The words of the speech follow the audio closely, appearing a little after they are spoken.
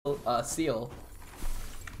seal.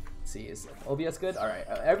 Let's see, is OBS good? Alright,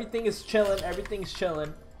 everything is chilling, everything's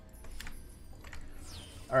chilling.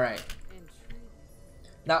 Alright.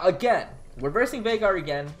 Now again, we're versing Veigar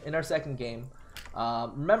again in our second game.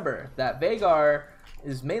 Remember that Veigar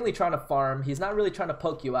is mainly trying to farm. He's not really trying to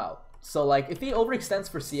poke you out. So like if he overextends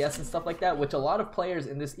for CS and stuff like that, which a lot of players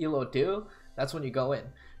in this elo do, that's when you go in.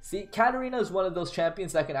 See, Katarina is one of those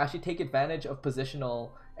champions that can actually take advantage of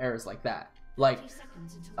positional errors like that. Like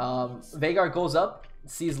Veigar goes up,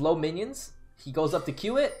 sees low minions, he goes up to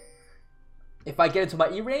Q it. If I get into my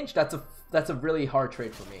E range, that's a really hard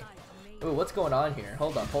trade for me. Ooh, what's going on here?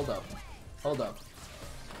 Hold up, hold up, hold up.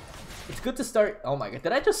 It's good to start. Oh my god,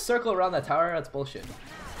 did I just circle around that tower? That's bullshit.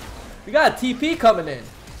 We got a TP coming in.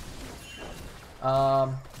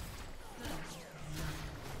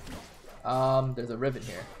 There's a Riven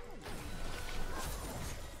here.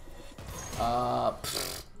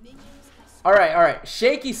 Alright,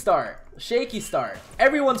 shaky start. Shaky start.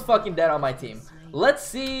 Everyone's fucking dead on my team. Let's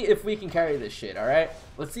see if we can carry this shit, alright?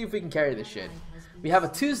 Let's see if we can carry this shit. We have a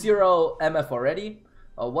 2-0 MF already.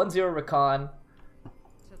 A 1-0 Recon.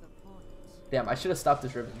 Damn, I should have stopped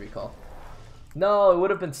this Riven's recall. No, it would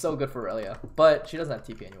have been so good for Aurelia. But she doesn't have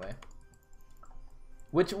TP anyway.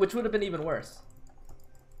 Which would have been even worse.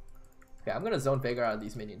 Okay, I'm gonna zone Veigar out of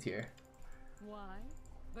these minions here. Why?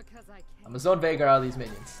 Because I can't. I'm gonna zone Veigar out of these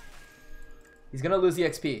minions. He's gonna lose the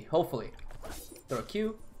XP, hopefully. Throw a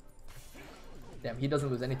Q. Damn, he doesn't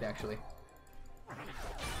lose anything actually.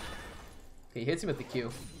 Okay, he hits him with the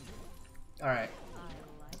Q. Alright.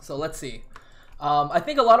 So let's see. I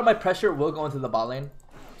think a lot of my pressure will go into the bot lane.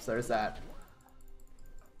 So there's that.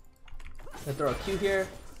 Gonna throw a Q here.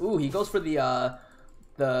 Ooh, he goes for the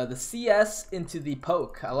CS into the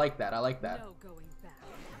poke. I like that. I like that.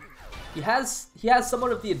 He has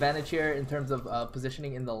somewhat of the advantage here in terms of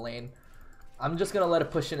positioning in the lane. I'm just gonna let it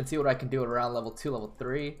push in and see what I can do at around level 2, level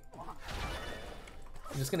 3.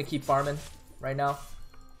 I'm just gonna keep farming right now.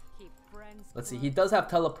 Let's see. He does have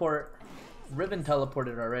teleport. Riven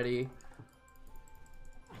teleported already.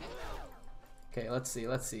 Okay, let's see.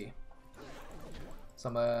 Let's see. So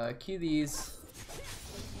I'm gonna Q these.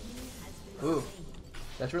 Ooh.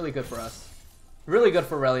 That's really good for us. Really good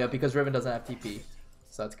for Aurelia because Riven doesn't have TP.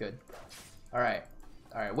 So that's good. Alright.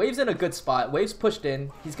 Alright, Wave's in a good spot. Wave's pushed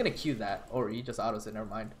in. He's gonna Q that. Or he just autos it, never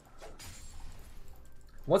mind.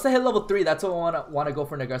 Once I hit level 3, that's when I wanna go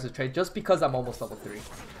for an aggressive trade, just because I'm almost level 3.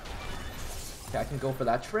 Okay, I can go for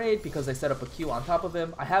that trade because I set up a Q on top of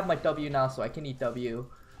him. I have my W now, so I can eat W.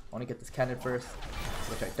 I wanna get this cannon first,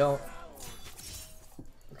 which I don't.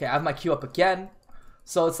 Okay, I have my Q up again.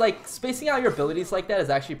 So it's like spacing out your abilities like that is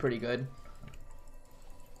actually pretty good.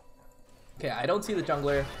 Okay, I don't see the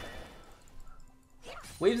jungler.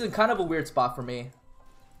 Wave's in kind of a weird spot for me.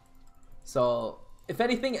 So if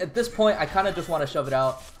anything, at this point, I kind of just want to shove it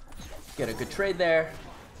out. Get a good trade there.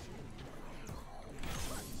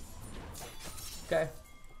 Okay.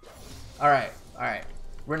 Alright, alright.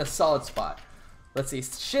 We're in a solid spot. Let's see.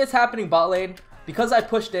 Shit's happening bot lane. Because I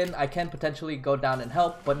pushed in, I can potentially go down and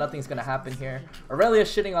help, but nothing's going to happen here. Aurelia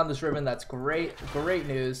shitting on this Riven. That's great. Great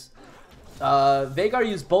news. Veigar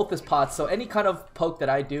used both his pots, so any kind of poke that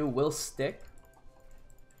I do will stick.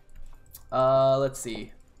 Let's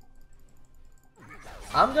see.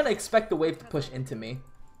 I'm going to expect the wave to push into me.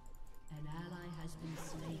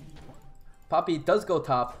 Poppy does go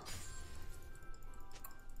top.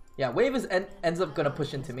 Yeah, wave ends up going to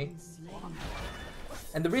push into me.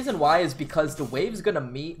 And the reason why is because the wave's gonna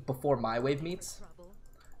meet before my wave meets.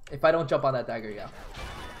 If I don't jump on that dagger, yeah.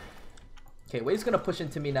 Okay, wave's gonna push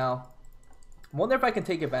into me now. I wonder if I can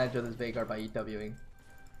take advantage of this Veigar by EWing.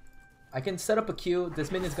 I can set up a Q.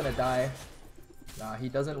 This minion's gonna die. Nah, he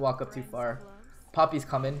doesn't walk up too far. Poppy's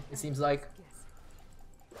coming, it seems like.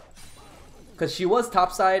 Because she was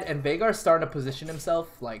topside and Veigar's starting to position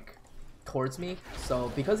himself, like, towards me.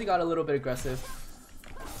 So, because he got a little bit aggressive,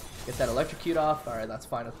 get that electrocute off. Alright, that's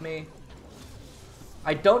fine with me.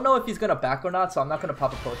 I don't know if he's going to back or not, so I'm not going to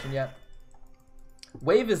pop a potion yet.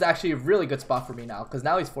 Wave is actually a really good spot for me now, because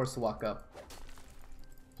now he's forced to walk up.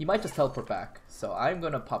 He might just teleport back, so I'm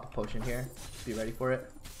going to pop a potion here. Be ready for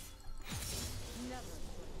it.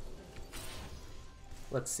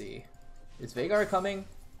 Let's see. Is Veigar coming?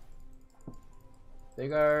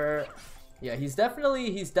 Veigar... Yeah, he's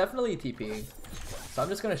definitely TPing. So I'm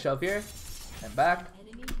just going to shove here and back.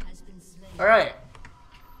 Alright,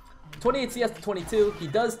 28 CS to 22. He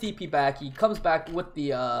does TP back. He comes back with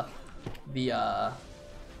the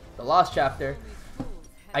Lost Chapter.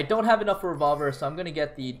 I don't have enough for Revolver, so I'm gonna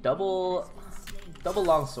get the double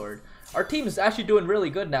longsword. Our team is actually doing really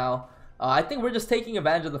good now. I think we're just taking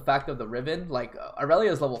advantage of the fact of the Riven. Like,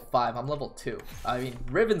 Aurelia is level 5, I'm level 2. I mean,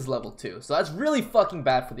 Riven's level 2. So that's really fucking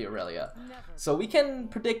bad for the Aurelia. So we can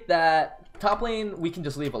predict that top lane, we can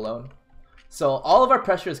just leave alone. So all of our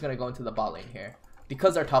pressure is going to go into the bot lane here.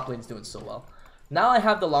 Because our top lane is doing so well. Now I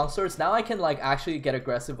have the longswords. Now I can, like, actually get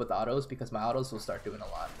aggressive with autos. Because my autos will start doing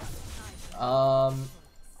a lot.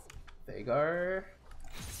 Veigar.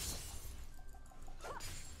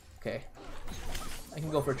 Okay. I can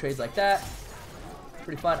go for trades like that.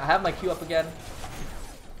 Pretty fun. I have my Q up again.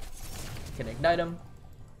 Can ignite him.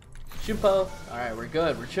 Shimpo. Alright, we're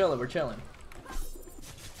good. We're chilling. We're chilling.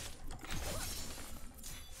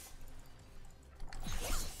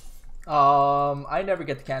 I never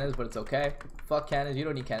get the cannons, but it's okay. Fuck cannons. You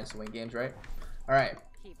don't need cannons to win games, right? Alright.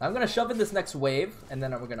 I'm gonna shove in this next wave, and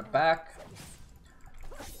then we're gonna back.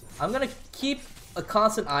 I'm gonna keep a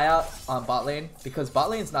constant eye out on bot lane, because bot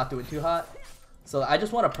lane's not doing too hot. So I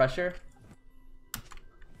just want to pressure.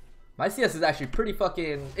 My CS is actually pretty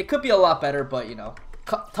fucking... It could be a lot better, but you know,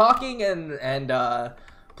 talking and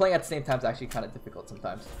playing at the same time is actually kind of difficult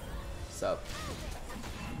sometimes. So,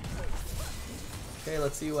 okay,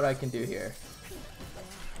 let's see what I can do here.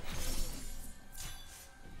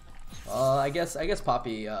 I guess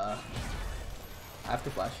Poppy. I have to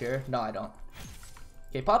flash here. No, I don't.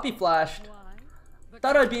 Okay, Poppy flashed.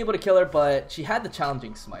 Thought I'd be able to kill her, but she had the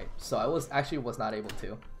challenging smite, so I was not able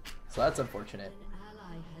to. So that's unfortunate.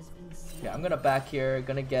 Yeah, I'm gonna back here,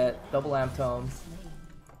 gonna get double amp tome.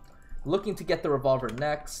 Looking to get the revolver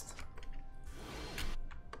next.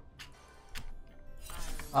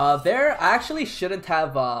 There, I actually shouldn't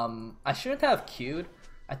have I shouldn't have queued.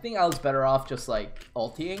 I think I was better off just like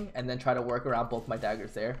ulting and then try to work around both my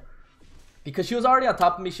daggers there. Because she was already on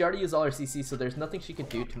top of me, she already used all her CC, so there's nothing she could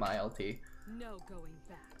do to my LT. No going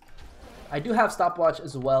back. I do have stopwatch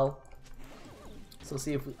as well, so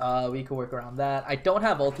see if we can work around that. I don't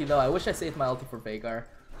have ulti though. I wish I saved my ulti for Veigar.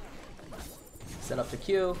 Set up the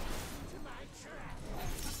Q.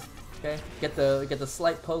 Okay, get the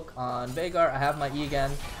slight poke on Veigar. I have my E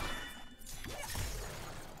again.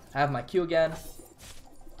 I have my Q again.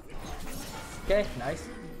 Okay, nice.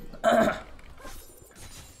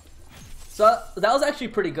 So that was actually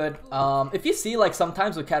pretty good. If you see, like,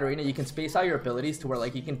 sometimes with Katarina, you can space out your abilities to where,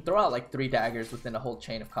 like, you can throw out like 3 daggers within a whole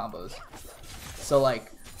chain of combos. So,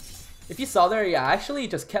 like, if you saw there, yeah, I actually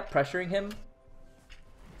just kept pressuring him.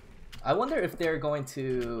 I wonder if they're going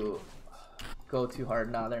to go too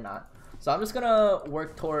hard. No, they're not. So I'm just gonna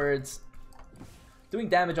work towards doing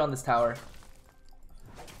damage on this tower,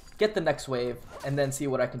 get the next wave, and then see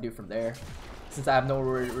what I can do from there, since I have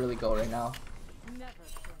nowhere to really go right now.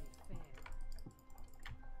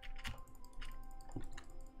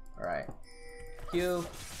 Alright. Q.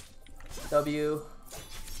 W.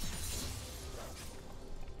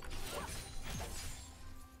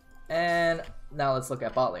 And now let's look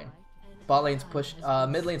at bot lane. Bot lane's pushed,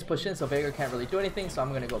 mid lane's pushed in, so Veigar can't really do anything, so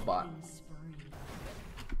I'm gonna go bot.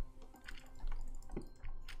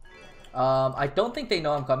 I don't think they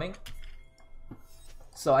know I'm coming.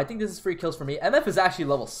 So I think this is free kills for me. MF is actually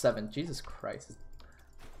level 7. Jesus Christ.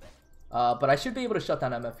 But I should be able to shut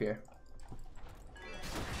down MF here.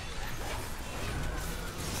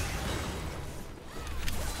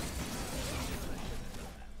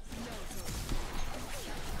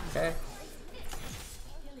 Okay.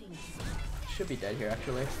 Should be dead here,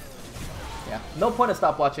 actually. Yeah, no point to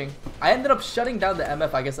stop watching. I ended up shutting down the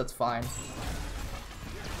MF. I guess that's fine.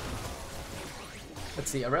 Let's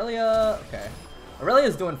see, Aurelia. Okay,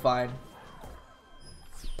 Aurelia's doing fine.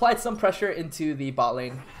 Applied some pressure into the bot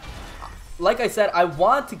lane. Like I said, I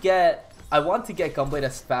want to get Gunblade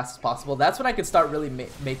as fast as possible. That's when I can start really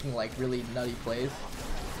making like really nutty plays.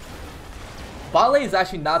 Bot lane is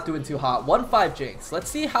actually not doing too hot. 1-5 Jinx. Let's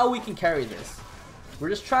see how we can carry this. We're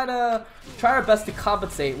just try our best to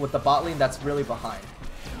compensate with the bot lane that's really behind.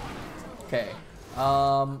 Okay.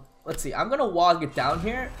 Let's see. I'm gonna walk it down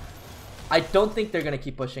here. I don't think they're gonna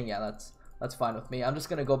keep pushing. Yeah, that's fine with me. I'm just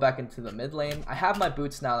gonna go back into the mid lane. I have my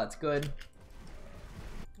boots now. That's good.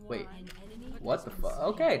 Wait. What the fuck?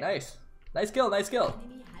 Okay, nice. Nice kill. Nice kill.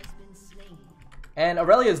 And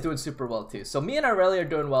Aurelia is doing super well too. So me and Aurelia are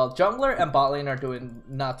doing well. Jungler and bot lane are doing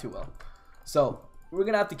not too well. So we're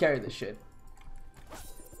gonna have to carry this shit.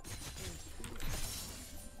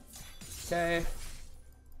 Okay.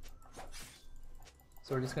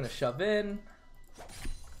 So we're just gonna shove in.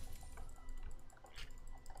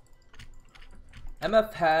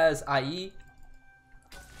 MF has IE.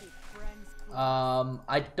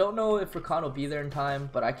 I don't know if Rakan will be there in time,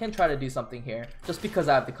 but I can try to do something here just because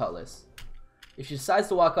I have the Cutlass. If she decides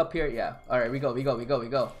to walk up here, yeah. Alright, we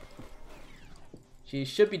go. She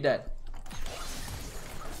should be dead.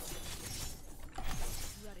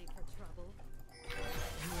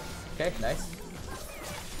 Okay, nice.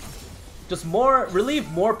 Just relieve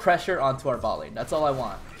more pressure onto our bot lane. That's all I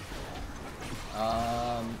want.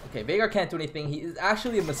 Okay, Veigar can't do anything. He is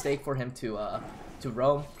actually a mistake for him to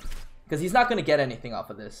roam, because he's not gonna get anything off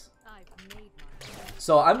of this.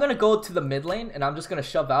 So I'm gonna go to the mid lane and I'm just gonna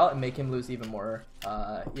shove out and make him lose even more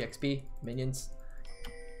EXP minions.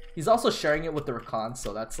 He's also sharing it with the Rakan,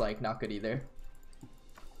 so that's like not good either.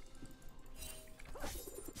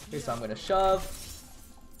 Okay, so I'm gonna shove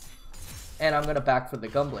and I'm gonna back for the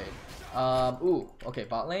Gunblade. Ooh, okay,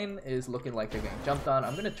 bot lane is looking like they're getting jumped on.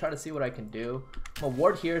 I'm gonna try to see what I can do. I'm gonna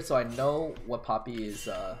ward here so I know what Poppy's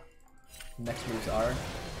next moves are.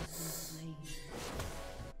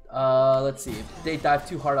 Let's see. If they dive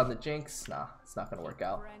too hard on the Jinx, nah, it's not gonna work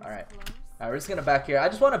out. Alright. Alright, we're just gonna back here. I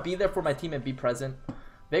just wanna be there for my team and be present.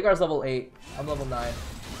 Veigar's level 8. I'm level 9.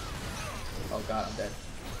 Oh god, I'm dead.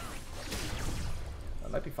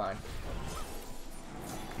 That might be fine.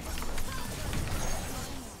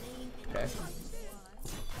 Okay.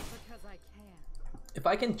 If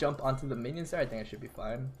I can jump onto the minions there, I think I should be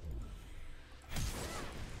fine.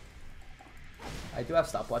 I do have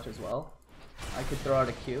stopwatch as well. I could throw out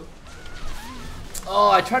a Q.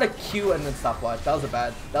 Oh, I tried a Q and then stopwatch. That was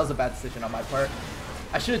a bad decision on my part.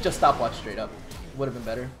 I should have just stopwatch straight up. Would have been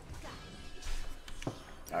better.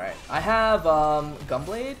 Alright. I have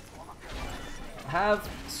Gunblade. I have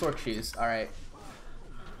Sword Shoes. Alright.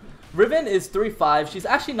 Riven is 3-5. She's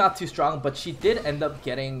actually not too strong, but she did end up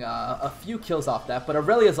getting a few kills off that. But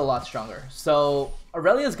Aurelia is a lot stronger. So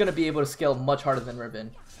Aurelia is going to be able to scale much harder than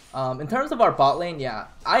Riven. In terms of our bot lane, yeah,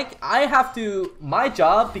 I have to, my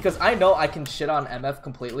job, because I know I can shit on MF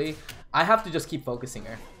completely, I have to just keep focusing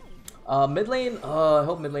her. Mid lane, I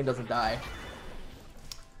hope mid lane doesn't die.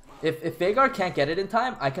 If Veigar can't get it in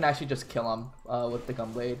time, I can actually just kill him with the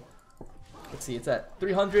Gunblade. Let's see, it's at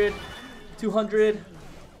 300, 200.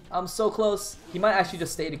 I'm so close. He might actually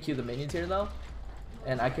just stay to Q the minions here though.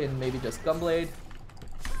 And I can maybe just Gunblade.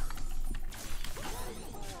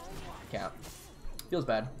 Can't. Feels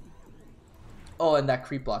bad. Oh, and that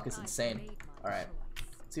creep block is insane. Alright.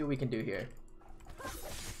 Let's see what we can do here.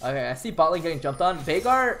 Okay, I see bot lane getting jumped on.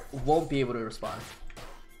 Veigar won't be able to respond.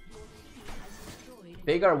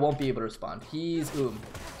 Veigar won't be able to respond. He's boom.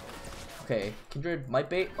 Okay, Kindred might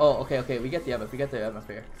bait. Oh, okay, we get the MF. We get the MF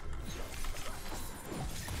here.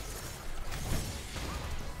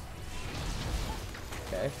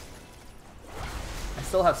 Okay. I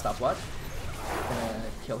still have stopwatch. Gonna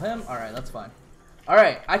kill him. Alright, that's fine.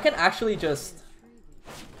 Alright, I can actually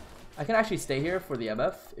stay here for the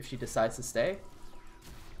MF if she decides to stay.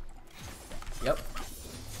 Yep.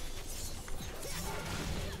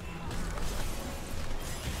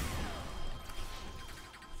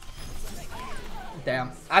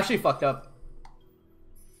 Damn, I actually fucked up.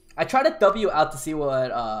 I tried to W out to see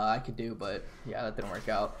what I could do, but yeah, that didn't work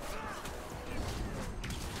out.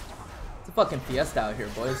 It's a fucking fiesta out here,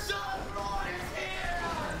 boys.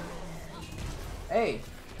 Hey,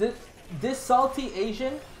 this salty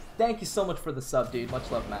Asian, thank you so much for the sub, dude.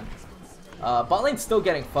 Much love, man. Bot lane's still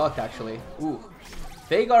getting fucked, actually. Ooh.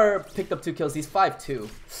 Veigar picked up 2 kills. He's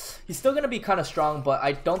 5-2. He's still going to be kind of strong, but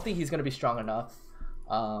I don't think he's going to be strong enough.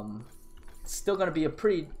 Still going to be a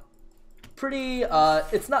pretty,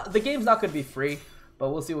 it's not, the game's not going to be free, but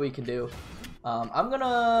we'll see what we can do. I'm going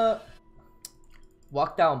to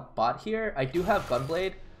walk down bot here. I do have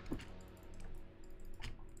Gunblade.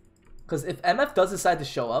 Because if MF does decide to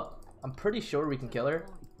show up, I'm pretty sure we can kill her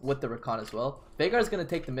with the Rakan as well. Veigar's going to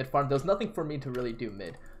take the mid farm. There's nothing for me to really do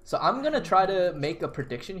mid. So I'm going to try to make a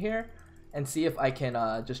prediction here and see if I can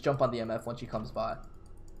just jump on the MF when she comes bot.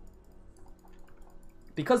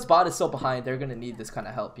 Because bot is so behind, they're going to need this kind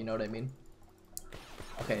of help, you know what I mean?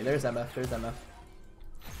 Okay, there's MF, there's MF.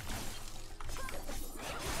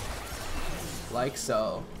 Like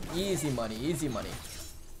so. Easy money, easy money.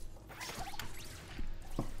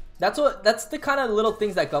 That's the kind of little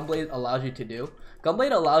things that Gunblade allows you to do.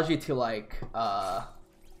 Gunblade allows you to like,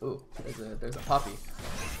 ooh, there's a Poppy.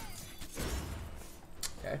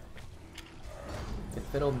 Okay. Get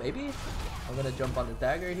fiddle maybe? I'm gonna jump on the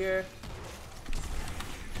dagger here.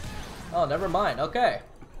 Oh, never mind, okay.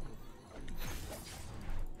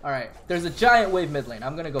 Alright, there's a giant wave mid lane.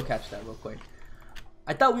 I'm gonna go catch that real quick.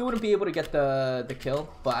 I thought we wouldn't be able to get the kill,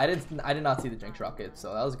 but I did not see the Jinx rocket,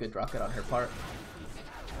 so that was a good rocket on her part.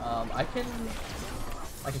 I can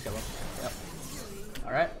kill him. Yep.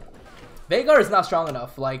 Alright. Veigar is not strong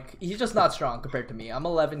enough. Like, he's just not strong compared to me. I'm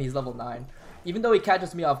 11, he's level 9. Even though he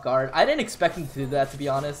catches me off guard, I didn't expect him to do that, to be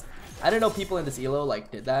honest. I didn't know people in this elo like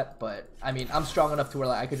did that, but I mean, I'm strong enough to where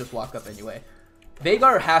like I could just walk up anyway.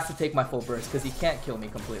 Veigar has to take my full burst because he can't kill me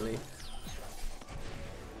completely.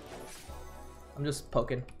 I'm just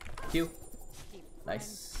poking. Q.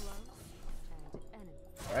 Nice.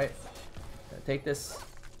 Alright. Gonna take this.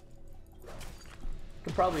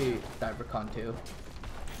 Could probably dive Recon too.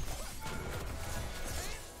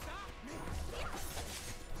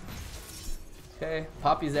 Okay,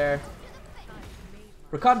 Poppy's there.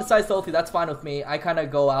 Recon decides to ulti, that's fine with me. I kind of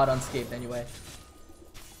go out unscathed anyway.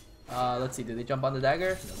 Let's see, did they jump on the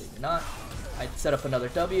dagger? No, they did not. I set up another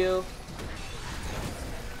W.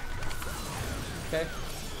 Okay.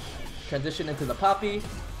 Transition into the Poppy.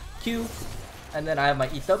 Q. And then I have my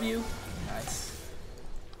EW. Nice.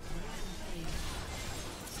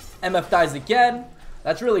 MF dies again.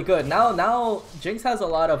 That's really good. Now Jinx has a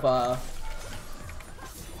lot of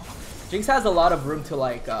room to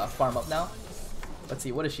like farm up now. Let's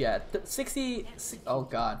see, what is she at? 60. Oh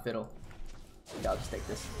god, Fiddle. Yeah, I'll just take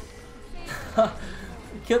this.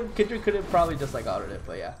 Kindred could have probably just like autoed it,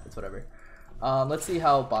 but yeah, it's whatever. Let's see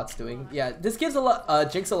how bot's doing. Yeah, this gives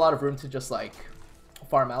Jinx a lot of room to just like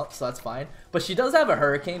farm out, so that's fine. But she does have a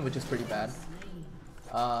Hurricane, which is pretty bad.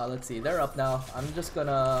 Let's see, they're up now. I'm just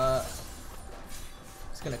gonna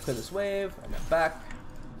clear this wave and then back.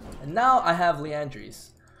 And now I have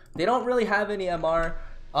Leandries. They don't really have any MR.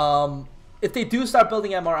 If they do start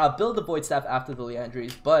building MR, I'll build the Void Staff after the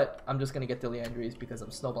Leandries, but I'm just gonna get the Leandries because I'm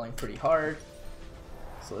snowballing pretty hard.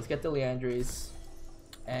 So let's get the Leandries.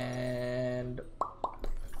 And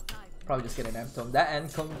probably just get an Amtome. That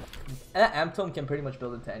Amtome can pretty much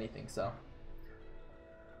build into anything, so.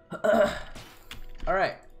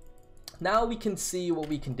 Alright. Now we can see what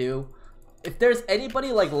we can do. If there's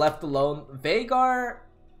anybody like left alone, Veigar,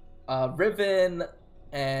 Riven,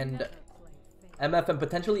 and MF, and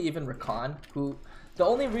potentially even Rakan, who the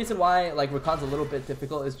only reason why like Rakan's a little bit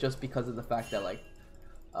difficult is just because of the fact that like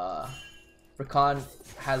Rakan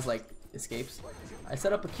has like escapes. I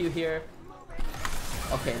set up a Q here.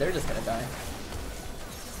 Okay, they're just gonna die.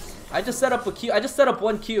 I just set up a Q. I just set up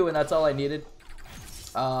one Q and that's all I needed.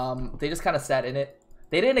 They just kind of sat in it.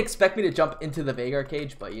 They didn't expect me to jump into the Veigar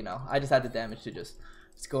cage, but you know, I just had the damage to just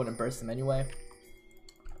go in and burst them anyway.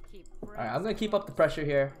 Alright, I'm gonna keep up the pressure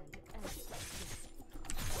here.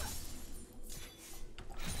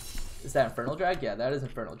 Is that Infernal Drag? Yeah, that is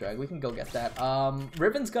Infernal Drag. We can go get that.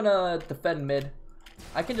 Riven's gonna defend mid.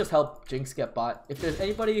 I can just help Jinx get bot. If there's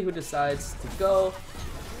anybody who decides to go...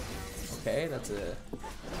 Okay, that's a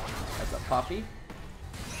Poppy.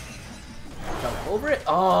 Jump over it.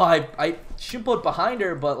 Oh, I shimpoed behind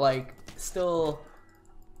her, but like, still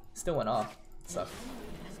went off. Sucked.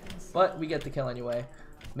 But we get the kill anyway.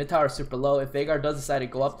 Mid tower is super low. If Veigar does decide to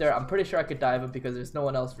go up there, I'm pretty sure I could dive him because there's no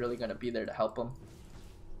one else really gonna be there to help him.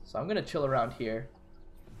 So I'm gonna chill around here.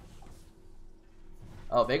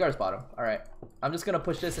 Oh, Veigar's bottom. Alright. I'm just gonna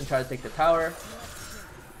push this and try to take the tower.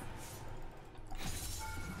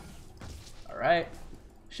 Alright.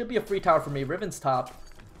 Should be a free tower for me. Riven's top.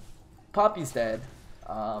 Poppy's dead.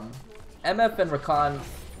 MF and Rakan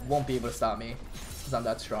won't be able to stop me because I'm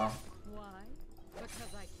that strong. Why?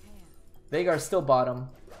 Because I can. Veigar's still bottom.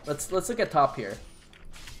 Let's look at top here.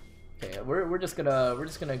 Okay, we're just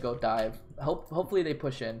gonna go dive. Hopefully they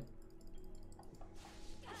push in.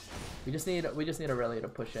 We just need Aurelia to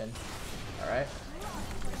push in. Alright.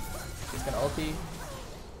 Just gonna ulti.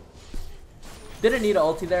 Didn't need an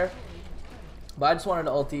ulti there. But I just wanted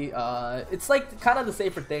an ulti. It's like kind of the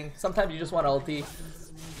safer thing. Sometimes you just want an ulti.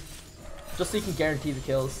 Just so you can guarantee the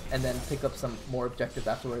kills and then pick up some more objectives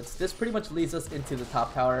afterwards. This pretty much leads us into the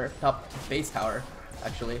top base tower,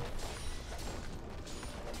 actually.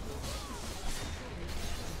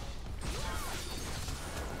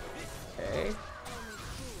 Okay.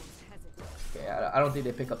 Okay, I don't think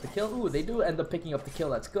they pick up the kill. Ooh, they do end up picking up the kill.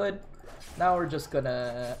 That's good. Now we're just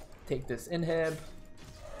gonna take this inhib.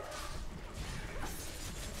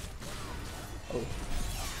 Oh.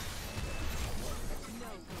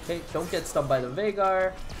 Okay, don't get stunned by the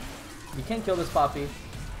Veigar. You can kill this Poppy.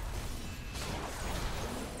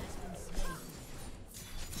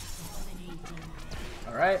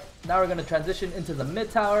 Alright, now we're gonna transition into the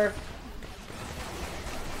mid tower.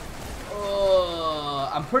 Oh,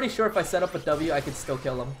 I'm pretty sure if I set up a W, I could still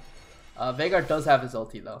kill him. Veigar does have his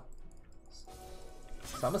ulti though.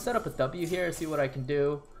 So I'm gonna set up a W here, see what I can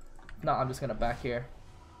do. No, I'm just gonna back here.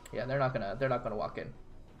 Yeah, they're not gonna walk in.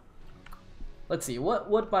 Let's see, what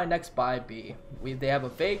would my next buy be? They have a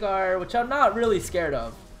Veigar, which I'm not really scared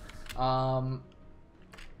of. I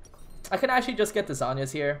can actually just get the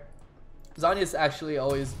Zanya's here. Zanya's actually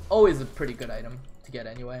always a pretty good item to get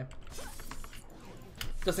anyway.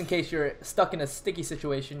 Just in case you're stuck in a sticky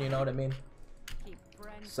situation, you know what I mean?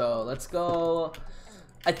 So let's go.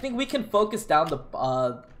 I think we can focus down the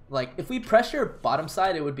Like, if we pressure bottom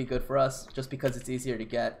side, it would be good for us, just because it's easier to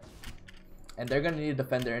get. And they're going to need to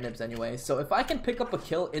defend their inhibs anyway. So if I can pick up a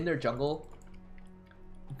kill in their jungle,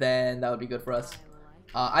 then that would be good for us.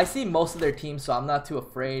 I see most of their team, so I'm not too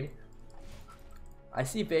afraid. I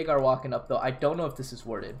see Veigar walking up, though. I don't know if this is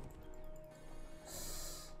warded.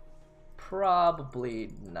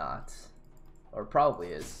 Probably not. Or probably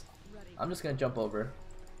is. I'm just going to jump over.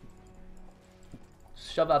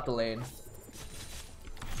 Shove out the lane.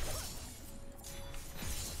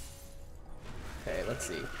 Okay, let's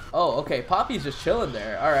see. Oh, okay. Poppy's just chilling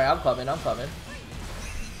there. Alright, I'm coming. I'm coming.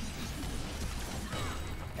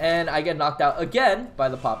 And I get knocked out again by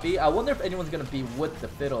the Poppy. I wonder if anyone's going to be with the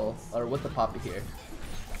Fiddle or with the Poppy here.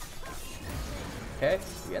 Okay,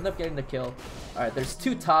 we end up getting the kill. Alright, there's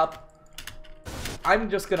 2 top. I'm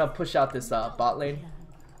just going to push out this bot lane.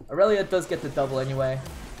 Aurelia does get the double anyway.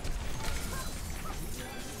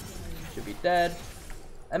 Should be dead.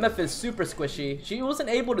 MF is super squishy. She wasn't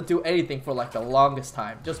able to do anything for like the longest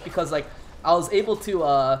time, just because like I was able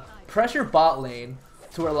to pressure bot lane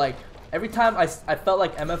to where like every time I felt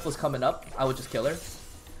like MF was coming up, I would just kill her.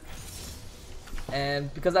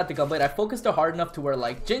 And because I had the gunblade, I focused her hard enough to where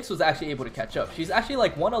like Jinx was actually able to catch up. She's actually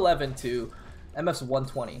like 111 to MF's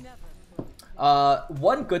 120.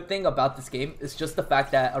 One good thing about this game is just the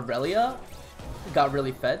fact that Aurelia got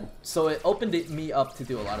really fed, so it opened me up to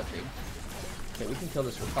do a lot of things. Okay, we can kill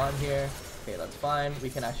this Rakan here. Okay, that's fine. We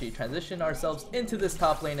can actually transition ourselves into this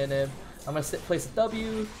top lane inhib. I'm gonna place a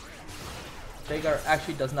W. Veigar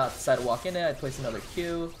actually does not decide to walk in it. I place another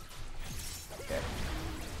Q. Okay.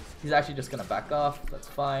 He's actually just gonna back off. That's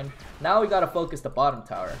fine. Now we gotta focus the bottom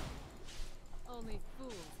tower. Only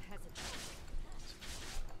fools hesitate.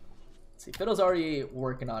 Let's see, Fiddle's already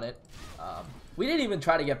working on it. We didn't even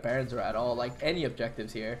try to get Barons at all, like any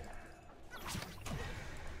objectives here.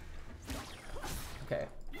 Okay,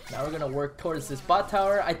 now we're gonna work towards this bot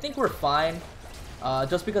tower. I think we're fine,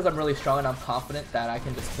 just because I'm really strong and I'm confident that I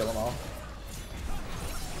can just kill them all.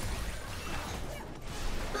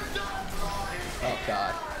 Oh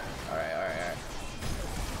god. Alright, alright, alright.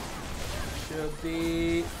 Should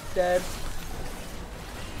be dead.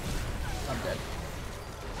 I'm dead.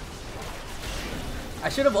 I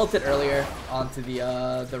should have ulted earlier onto the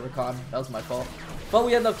Rakan. That was my fault. But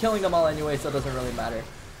we end up killing them all anyway, so it doesn't really matter.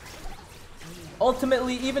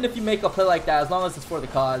 Ultimately, even if you make a play like that, as long as it's for the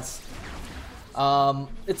cause,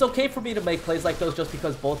 it's okay for me to make plays like those just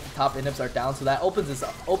because both the top inhibs are down, so that opens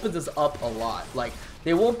us up a lot. Like,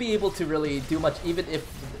 they won't be able to really do much even if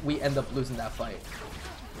we end up losing that fight.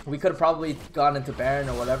 We could have probably gone into Baron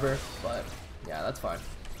or whatever, but yeah, that's fine.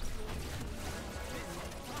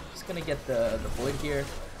 Just gonna get the void here.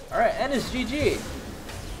 Alright, and it's GG.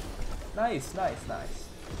 Nice, nice, nice.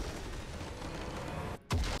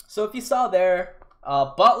 So if you saw there,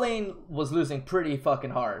 bot lane was losing pretty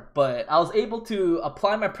fucking hard, but I was able to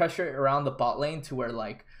apply my pressure around the bot lane to where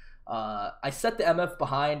like I set the MF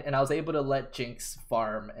behind and I was able to let Jinx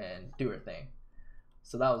farm and do her thing.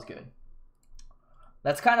 So that was good.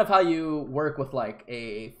 That's kind of how you work with like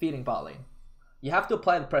a feeding bot lane. You have to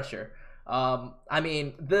apply the pressure. I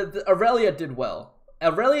mean, the Aurelia did well.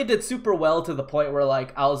 Aurelia did super well to the point where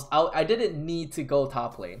like I didn't need to go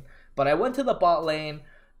top lane, but I went to the bot lane.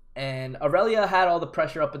 And Aurelia had all the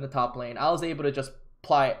pressure up in the top lane. I was able to just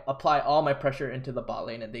apply all my pressure into the bot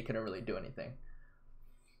lane and they couldn't really do anything.